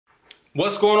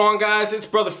What's going on, guys? It's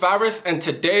Brother Faris, and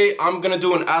today I'm gonna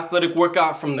do an athletic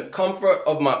workout from the comfort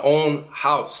of my own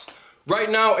house.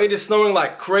 Right now it is snowing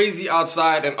like crazy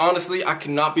outside, and honestly I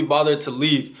cannot be bothered to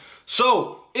leave.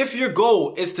 So if your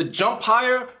goal is to jump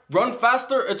higher, run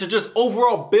faster, or to just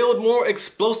overall build more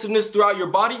explosiveness throughout your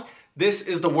body, this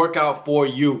is the workout for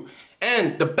you.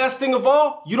 And the best thing of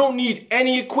all, you don't need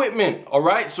any equipment,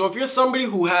 alright? So if you're somebody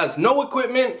who has no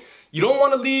equipment, you don't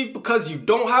want to leave because you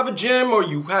don't have a gym or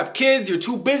you have kids, you're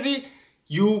too busy,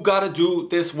 you gotta do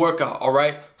this workout,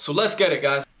 alright? So let's get it,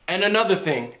 guys. And another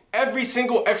thing, every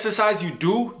single exercise you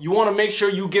do, you want to make sure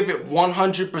you give it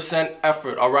 100%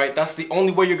 effort, alright? That's the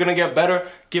only way you're gonna get better.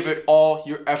 Give it all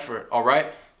your effort,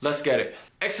 alright? Let's get it.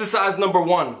 Exercise number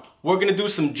 1, we're gonna do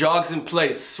some jogs in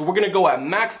place. So we're gonna go at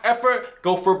max effort,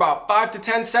 go for about 5 to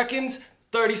 10 seconds,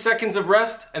 30 seconds of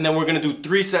rest, and then we're gonna do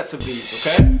 3 sets of these,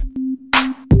 okay?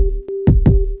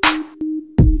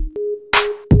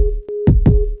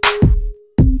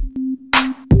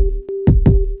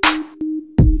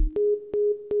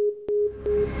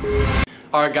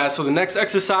 Alright guys, so the next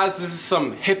exercise, this is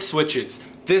some hip switches.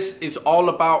 This is all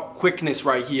about quickness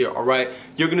right here, alright?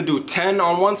 You're gonna do 10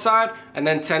 on one side and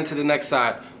then 10 to the next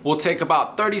side. We'll take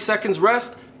about 30 seconds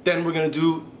rest, then we're gonna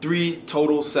do 3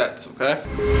 total sets, okay?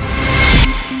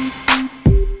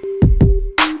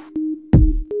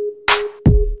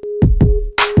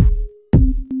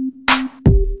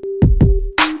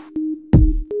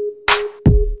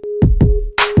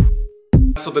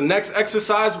 So the next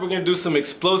exercise, we're gonna do some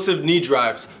explosive knee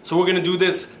drives. So we're gonna do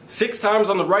this 6 times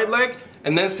on the right leg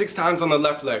and then 6 times on the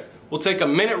left leg. We'll take a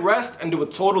minute rest and do a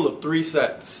total of 3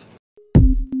 sets.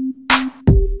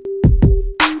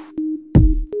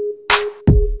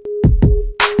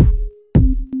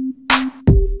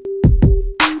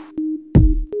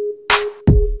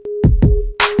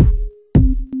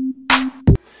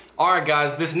 Alright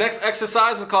guys, this next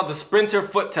exercise is called the sprinter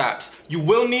foot taps. You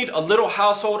will need a little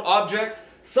household object,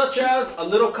 such as a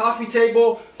little coffee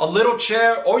table, a little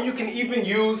chair, or you can even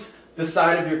use the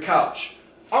side of your couch.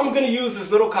 I'm gonna use this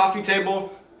little coffee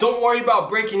table. Don't worry about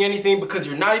breaking anything because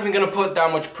you're not even gonna put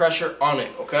that much pressure on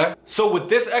it, okay? So with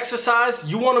this exercise,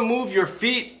 you wanna move your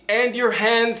feet and your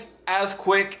hands as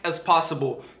quick as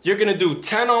possible. You're gonna do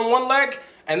 10 on one leg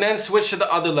and then switch to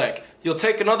the other leg. You'll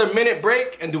take another minute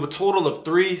break and do a total of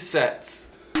 3 sets.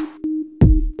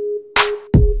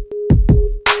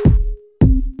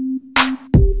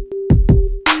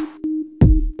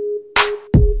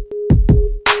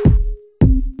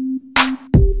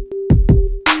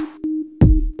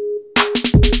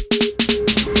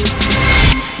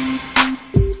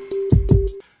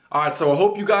 Alright, so I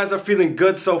hope you guys are feeling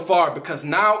good so far because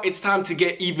now it's time to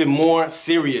get even more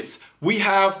serious. We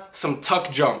have some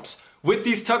tuck jumps. With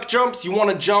these tuck jumps, you want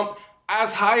to jump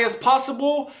as high as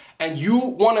possible and you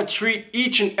want to treat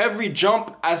each and every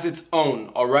jump as its own,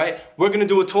 alright? We're going to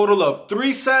do a total of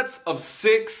 3 sets of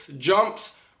 6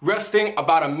 jumps, resting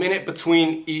about a minute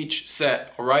between each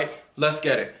set, alright? Let's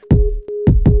get it.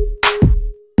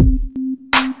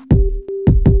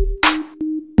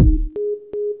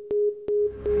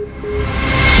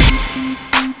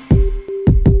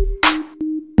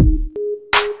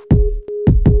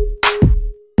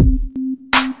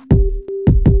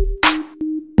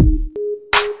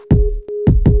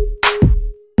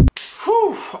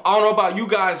 I don't know about you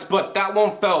guys, but that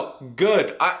one felt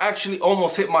good. I actually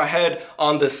almost hit my head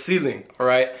on the ceiling,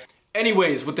 alright?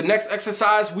 Anyways, with the next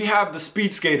exercise, we have the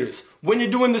speed skaters. When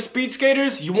you're doing the speed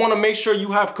skaters, you want to make sure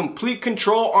you have complete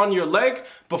control on your leg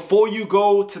before you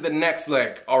go to the next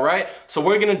leg, alright? So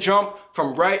we're going to jump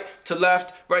from right to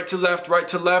left, right to left, right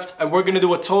to left, and we're going to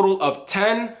do a total of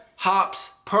 10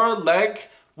 hops per leg.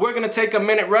 We're going to take a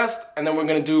minute rest, and then we're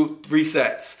going to do 3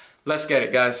 sets. Let's get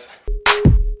it, guys.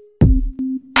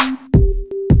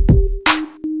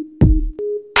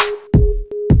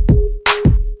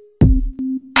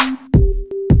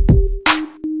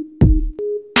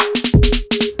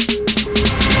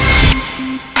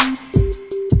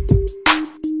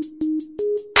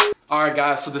 Alright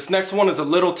guys, so this next one is a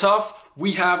little tough.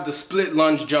 We have the split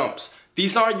lunge jumps.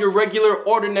 These aren't your regular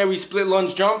ordinary split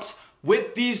lunge jumps.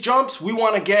 With these jumps, we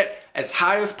want to get as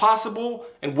high as possible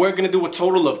and we're going to do a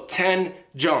total of 10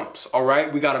 jumps,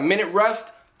 alright? We got a minute rest,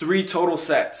 3 total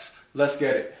sets. Let's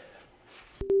get it.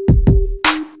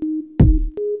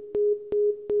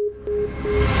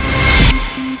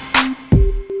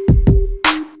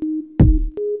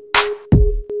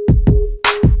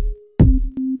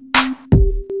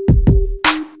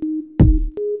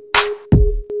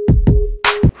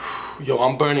 Yo,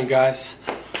 I'm burning, guys.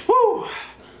 Woo!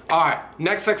 All right,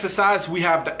 next exercise, we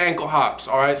have the ankle hops.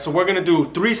 All right, so we're gonna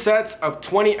do 3 sets of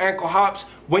 20 ankle hops.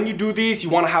 When you do these, you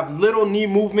wanna have little knee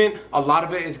movement. A lot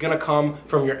of it is gonna come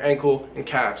from your ankle and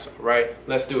calves. All right,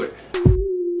 let's do it.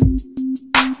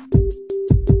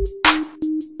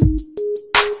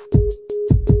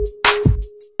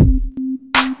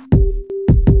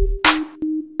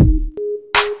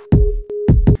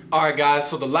 Alright guys,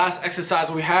 so the last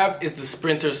exercise we have is the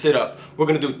sprinter sit-up. We're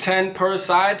gonna do 10 per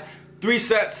side, 3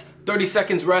 sets, 30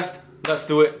 seconds rest. Let's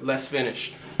do it, let's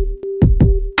finish.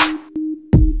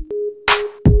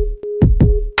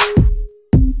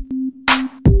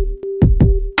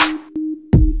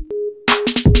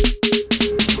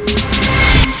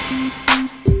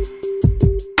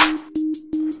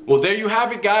 Well, there you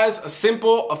have it guys, a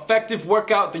simple, effective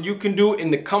workout that you can do in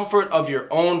the comfort of your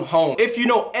own home. If you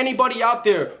know anybody out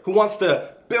there who wants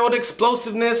to build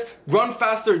explosiveness, run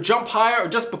faster, jump higher, or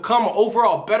just become an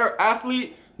overall better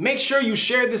athlete, make sure you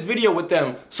share this video with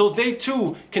them so they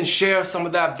too can share some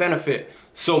of that benefit.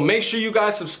 So make sure you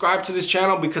guys subscribe to this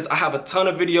channel because I have a ton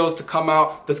of videos to come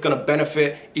out that's gonna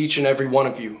benefit each and every one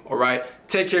of you, all right?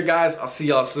 Take care guys, I'll see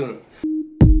y'all soon.